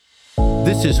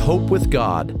This is Hope with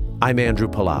God. I'm Andrew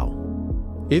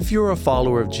Palau. If you're a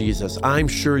follower of Jesus, I'm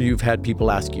sure you've had people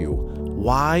ask you,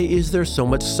 why is there so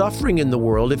much suffering in the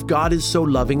world if God is so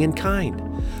loving and kind?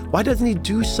 Why doesn't He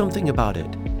do something about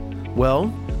it?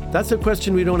 Well, that's a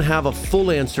question we don't have a full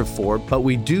answer for, but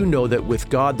we do know that with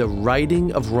God, the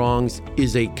righting of wrongs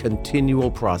is a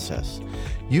continual process.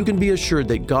 You can be assured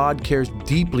that God cares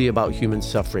deeply about human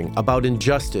suffering, about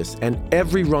injustice, and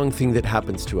every wrong thing that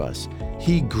happens to us.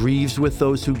 He grieves with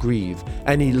those who grieve,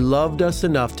 and He loved us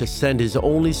enough to send His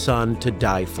only Son to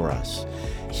die for us.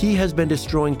 He has been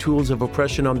destroying tools of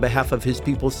oppression on behalf of His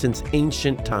people since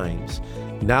ancient times.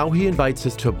 Now He invites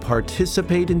us to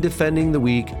participate in defending the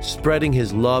weak, spreading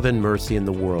His love and mercy in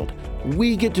the world.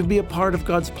 We get to be a part of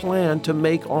God's plan to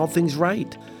make all things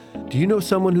right. Do you know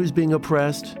someone who's being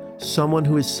oppressed? Someone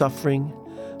who is suffering?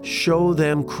 Show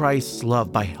them Christ's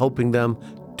love by helping them.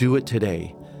 Do it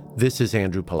today. This is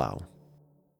Andrew Palau.